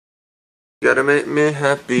gotta make me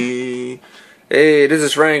happy. Hey, this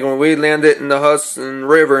is Frank. When we landed in the Hudson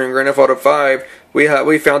River in Grand Theft Auto 5,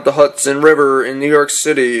 we found the Hudson River in New York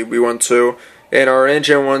City we went to, and our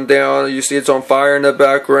engine went down. You see it's on fire in the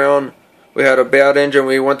background. We had a bad engine.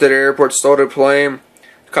 We went to the airport, started playing.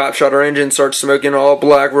 Cop shot our engine, started smoking all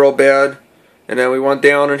black real bad. And then we went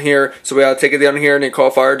down in here, so we had to take it down here and then call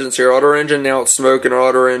fire agency. Our other engine, now it's smoking our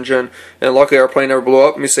other engine. And luckily our plane never blew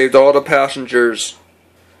up and we saved all the passengers.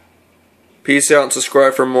 Peace out and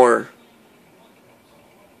subscribe for more.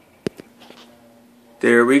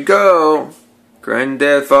 There we go. Grand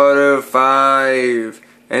Theft Auto 5.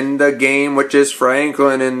 And the game, which is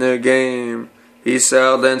Franklin in the game. Peace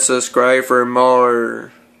out and subscribe for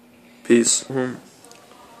more. Peace.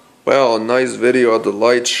 Well, nice video of the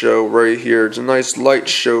light show right here. It's a nice light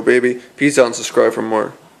show, baby. Peace out and subscribe for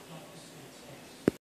more.